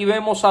corazón. Aquí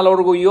vemos al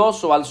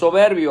orgulloso, al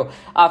soberbio,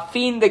 a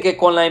fin de que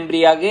con la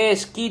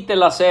embriaguez quite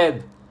la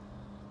sed.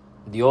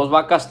 Dios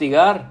va a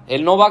castigar,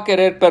 Él no va a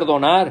querer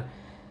perdonar,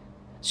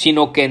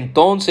 sino que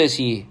entonces,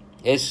 y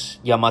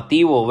es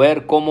llamativo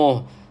ver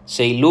cómo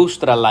se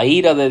ilustra la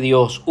ira de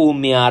Dios,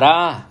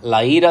 humeará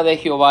la ira de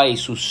Jehová y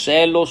su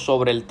celo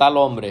sobre el tal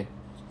hombre,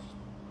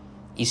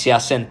 y se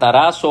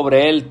asentará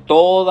sobre él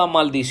toda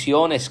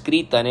maldición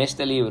escrita en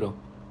este libro.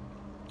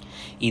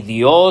 Y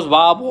Dios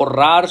va a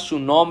borrar su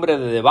nombre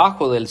de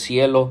debajo del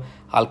cielo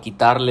al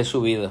quitarle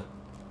su vida.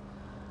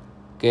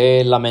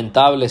 Qué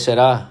lamentable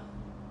será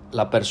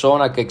la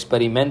persona que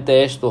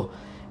experimente esto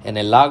en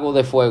el lago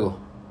de fuego.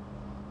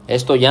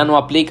 Esto ya no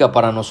aplica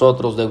para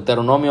nosotros,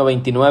 Deuteronomio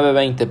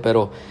 29:20,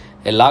 pero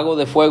el lago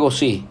de fuego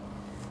sí.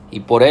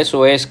 Y por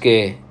eso es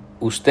que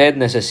usted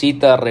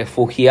necesita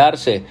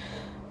refugiarse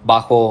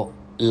bajo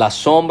la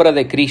sombra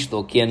de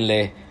Cristo, quien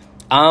le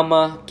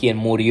ama, quien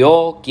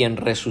murió, quien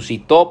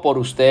resucitó por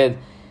usted,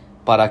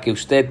 para que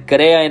usted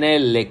crea en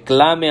Él, le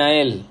clame a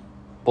Él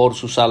por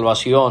su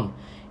salvación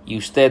y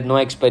usted no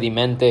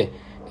experimente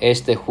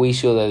este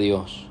juicio de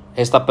Dios.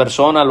 Esta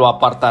persona lo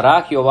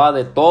apartará Jehová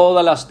de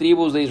todas las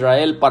tribus de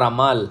Israel para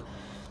mal,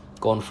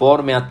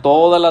 conforme a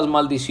todas las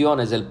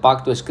maldiciones del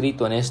pacto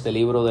escrito en este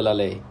libro de la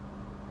ley.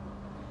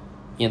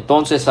 Y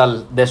entonces,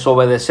 al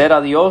desobedecer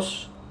a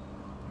Dios,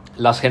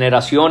 las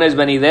generaciones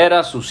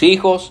venideras, sus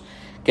hijos,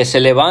 que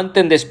se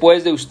levanten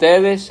después de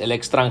ustedes, el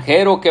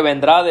extranjero que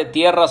vendrá de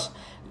tierras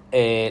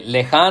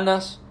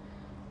lejanas,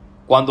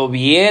 cuando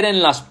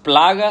vieren las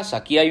plagas,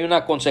 aquí hay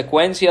una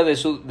consecuencia de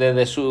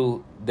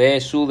su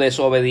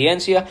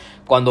desobediencia,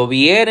 cuando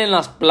vieren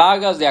las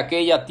plagas de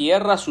aquella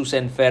tierra, sus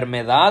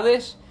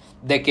enfermedades,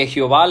 de que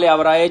Jehová le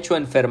habrá hecho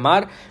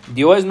enfermar.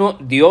 Dios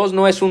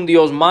no es un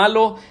Dios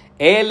malo,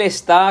 Él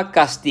está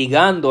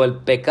castigando el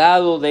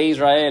pecado de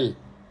Israel.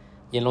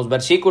 Y en los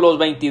versículos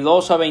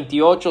 22 a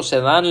 28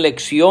 se dan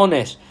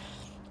lecciones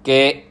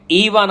que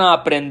iban a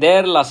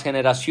aprender las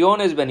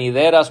generaciones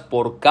venideras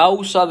por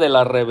causa de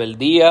la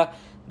rebeldía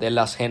de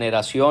las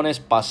generaciones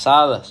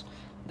pasadas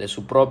de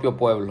su propio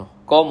pueblo.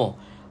 ¿Cómo?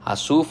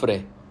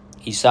 Azufre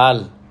y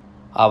sal,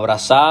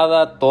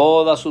 abrasada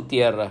toda su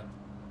tierra.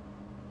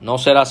 No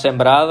será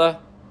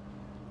sembrada,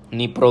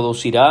 ni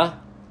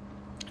producirá,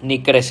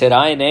 ni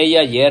crecerá en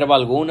ella hierba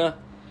alguna,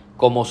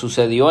 como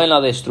sucedió en la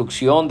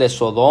destrucción de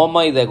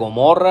Sodoma y de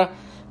Gomorra,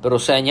 pero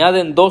se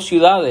añaden dos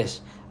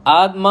ciudades,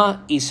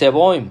 Adma y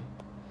Seboim.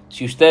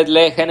 Si usted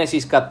lee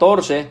Génesis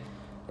 14,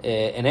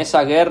 en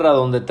esa guerra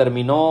donde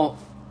terminó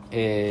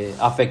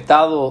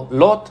afectado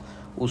Lot,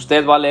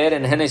 usted va a leer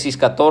en Génesis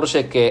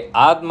 14 que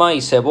Adma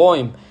y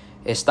Seboim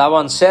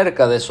estaban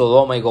cerca de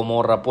Sodoma y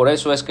Gomorra, por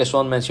eso es que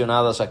son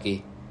mencionadas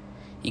aquí.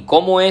 ¿Y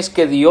cómo es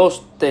que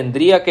Dios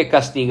tendría que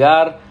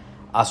castigar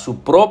a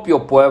su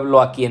propio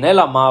pueblo, a quien Él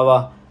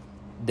amaba,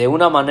 de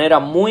una manera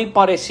muy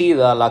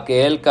parecida a la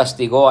que Él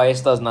castigó a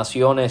estas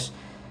naciones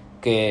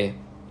que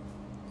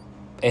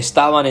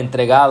estaban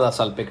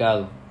entregadas al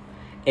pecado?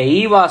 E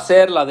iba a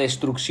ser la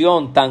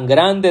destrucción tan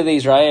grande de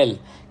Israel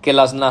que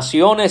las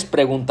naciones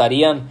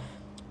preguntarían: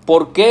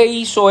 ¿por qué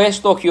hizo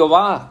esto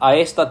Jehová a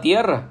esta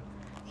tierra?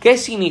 ¿Qué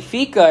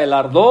significa el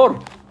ardor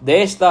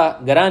de esta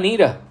gran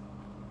ira?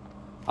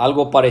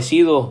 Algo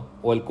parecido,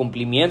 o el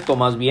cumplimiento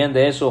más bien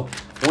de eso,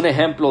 un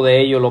ejemplo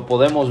de ello lo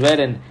podemos ver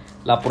en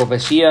la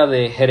profecía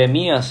de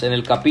Jeremías en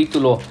el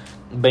capítulo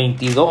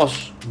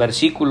 22,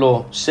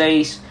 versículo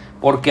 6,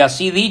 porque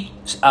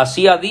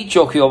así ha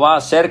dicho Jehová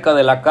acerca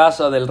de la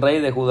casa del rey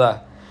de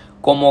Judá: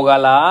 como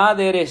Galaad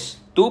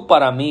eres tú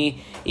para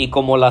mí, y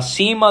como la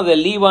cima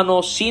del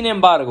Líbano, sin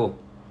embargo,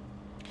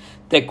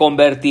 te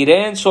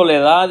convertiré en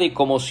soledad y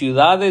como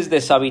ciudades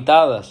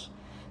deshabitadas.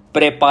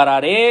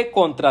 Prepararé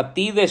contra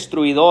ti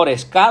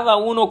destruidores, cada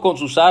uno con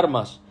sus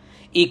armas,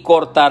 y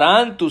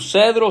cortarán tus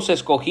cedros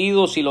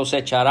escogidos y los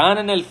echarán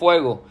en el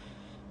fuego.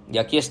 Y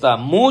aquí está: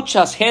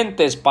 muchas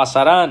gentes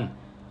pasarán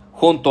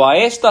junto a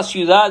esta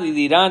ciudad y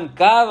dirán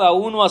cada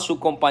uno a su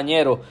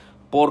compañero: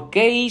 ¿por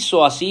qué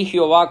hizo así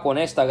Jehová con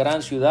esta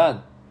gran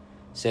ciudad?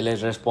 Se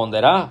les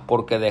responderá: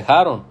 porque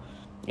dejaron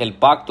el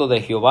pacto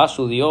de Jehová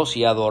su Dios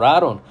y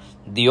adoraron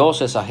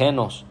dioses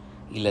ajenos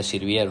y les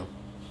sirvieron.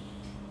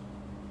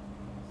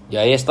 Y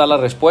ahí está la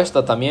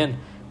respuesta también,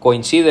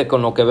 coincide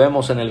con lo que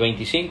vemos en el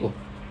 25.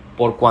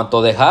 Por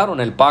cuanto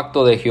dejaron el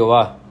pacto de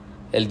Jehová,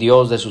 el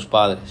Dios de sus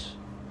padres,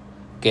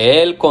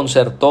 que Él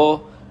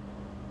concertó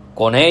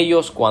con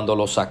ellos cuando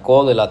los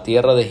sacó de la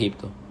tierra de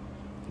Egipto.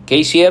 ¿Qué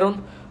hicieron?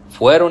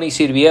 Fueron y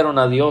sirvieron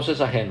a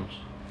dioses ajenos,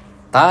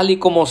 tal y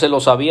como se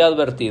los había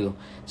advertido.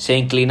 Se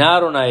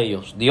inclinaron a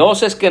ellos,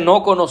 dioses que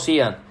no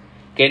conocían,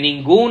 que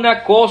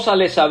ninguna cosa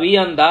les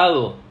habían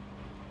dado.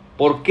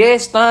 ¿Por qué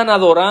están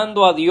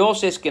adorando a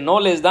dioses que no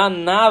les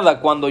dan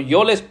nada cuando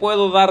yo les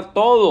puedo dar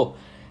todo?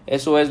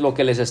 Eso es lo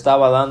que les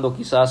estaba dando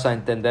quizás a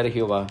entender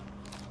Jehová.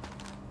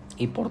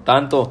 Y por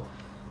tanto,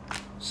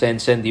 se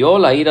encendió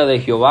la ira de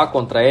Jehová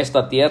contra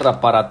esta tierra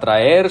para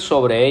traer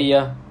sobre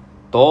ella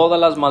todas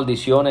las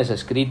maldiciones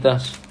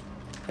escritas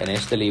en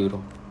este libro.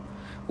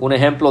 Un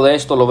ejemplo de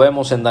esto lo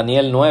vemos en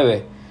Daniel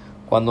 9,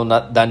 cuando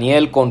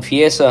Daniel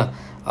confiesa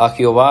a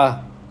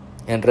Jehová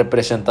en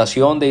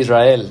representación de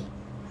Israel,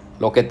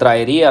 lo que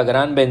traería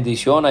gran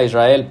bendición a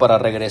Israel para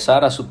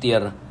regresar a su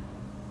tierra.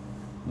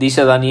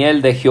 Dice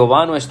Daniel: de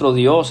Jehová nuestro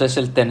Dios es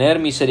el tener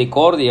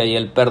misericordia y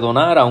el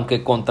perdonar,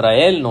 aunque contra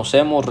Él nos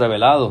hemos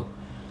rebelado,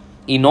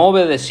 y no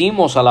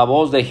obedecimos a la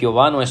voz de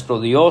Jehová nuestro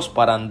Dios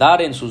para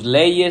andar en sus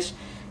leyes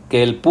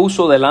que Él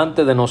puso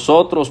delante de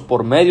nosotros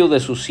por medio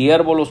de sus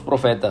siervos los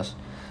profetas.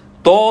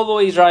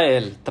 Todo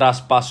Israel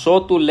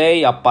traspasó tu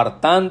ley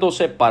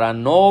apartándose para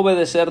no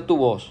obedecer tu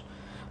voz,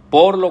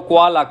 por lo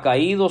cual ha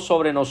caído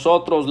sobre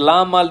nosotros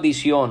la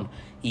maldición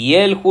y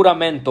el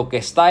juramento que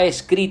está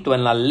escrito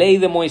en la ley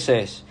de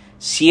Moisés,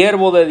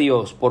 siervo de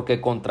Dios,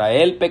 porque contra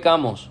él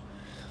pecamos.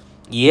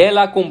 Y él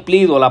ha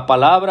cumplido la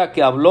palabra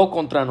que habló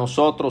contra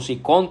nosotros y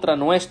contra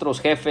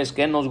nuestros jefes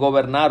que nos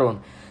gobernaron,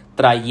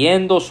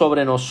 trayendo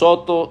sobre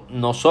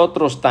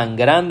nosotros tan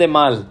grande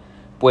mal,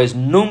 pues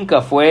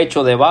nunca fue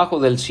hecho debajo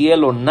del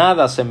cielo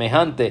nada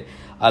semejante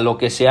a lo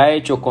que se ha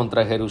hecho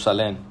contra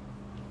Jerusalén.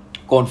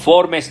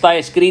 Conforme está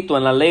escrito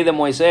en la ley de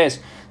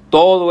Moisés,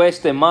 todo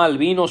este mal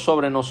vino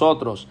sobre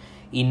nosotros,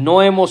 y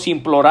no hemos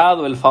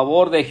implorado el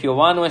favor de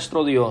Jehová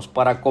nuestro Dios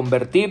para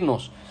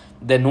convertirnos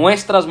de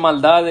nuestras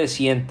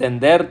maldades y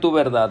entender tu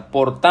verdad.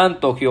 Por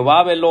tanto,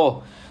 Jehová veló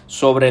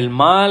sobre el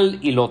mal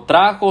y lo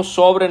trajo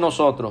sobre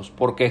nosotros,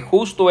 porque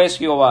justo es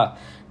Jehová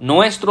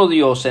nuestro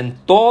Dios en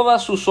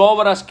todas sus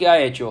obras que ha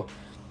hecho,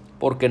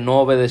 porque no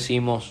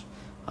obedecimos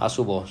a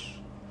su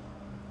voz.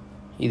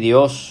 Y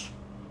Dios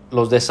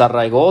los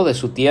desarraigó de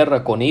su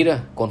tierra con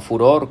ira, con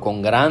furor,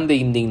 con grande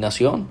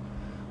indignación,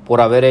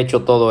 por haber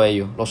hecho todo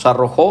ello. Los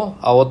arrojó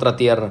a otra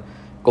tierra,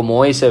 como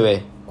hoy se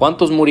ve.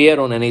 ¿Cuántos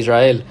murieron en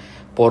Israel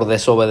por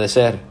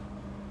desobedecer?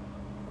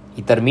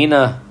 Y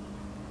termina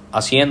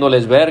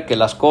haciéndoles ver que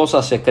las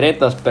cosas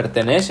secretas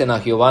pertenecen a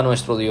Jehová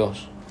nuestro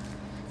Dios.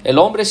 El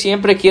hombre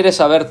siempre quiere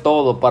saber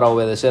todo para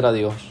obedecer a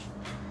Dios.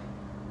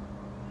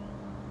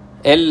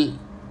 Él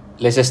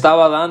les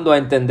estaba dando a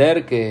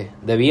entender que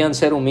debían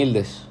ser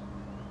humildes.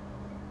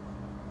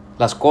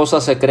 Las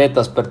cosas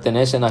secretas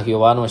pertenecen a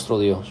Jehová nuestro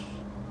Dios.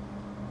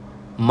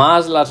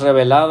 Mas las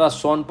reveladas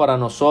son para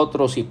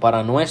nosotros y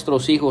para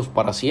nuestros hijos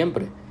para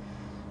siempre,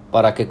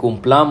 para que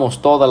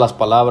cumplamos todas las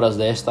palabras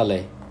de esta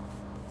ley.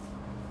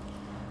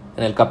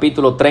 En el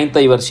capítulo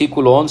 30 y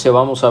versículo 11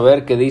 vamos a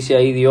ver que dice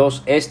ahí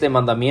Dios: este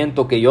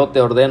mandamiento que yo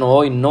te ordeno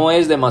hoy no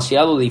es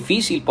demasiado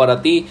difícil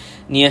para ti,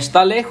 ni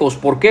está lejos.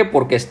 ¿Por qué?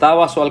 Porque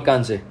estaba a su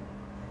alcance.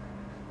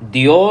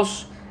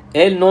 Dios,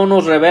 Él no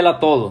nos revela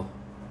todo,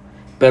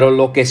 pero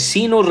lo que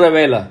sí nos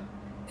revela,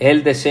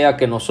 Él desea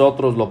que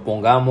nosotros lo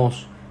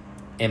pongamos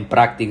en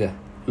práctica,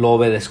 lo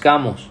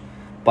obedezcamos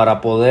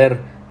para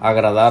poder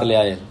agradarle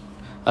a Él.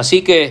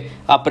 Así que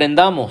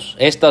aprendamos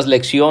estas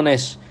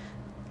lecciones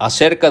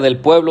acerca del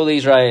pueblo de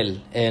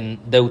Israel en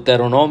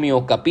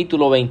Deuteronomio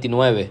capítulo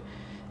 29.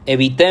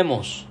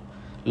 Evitemos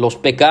los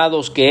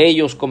pecados que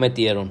ellos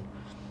cometieron,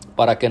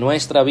 para que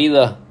nuestras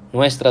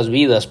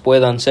vidas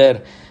puedan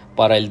ser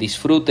para el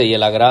disfrute y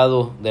el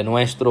agrado de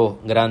nuestro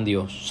gran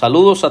Dios.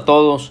 Saludos a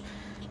todos.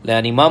 Le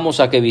animamos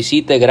a que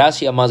visite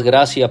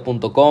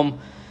graciamasgracia.com.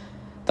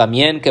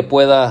 También que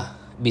pueda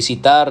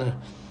visitar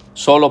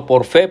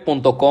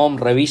soloporfe.com,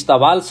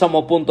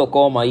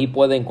 revistabálsamo.com. Ahí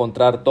puede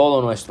encontrar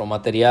todo nuestro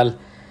material.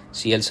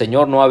 Si el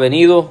Señor no ha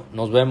venido,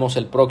 nos vemos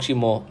el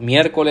próximo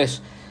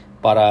miércoles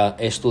para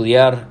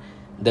estudiar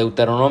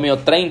Deuteronomio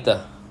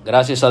 30.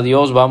 Gracias a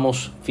Dios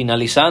vamos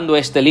finalizando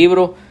este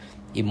libro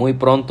y muy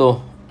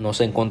pronto nos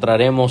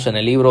encontraremos en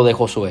el libro de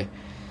Josué.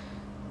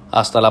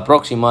 Hasta la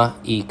próxima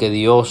y que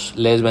Dios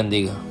les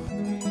bendiga.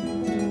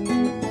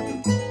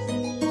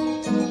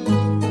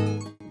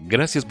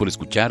 Gracias por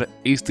escuchar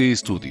este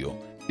estudio.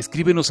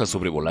 Escríbenos a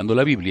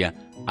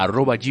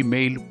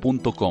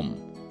sobrevolandolabiblia@gmail.com.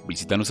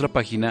 Visita nuestra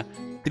página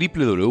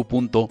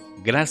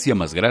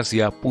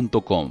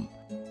www.graciamasgracia.com.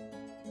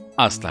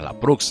 Hasta la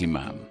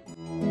próxima.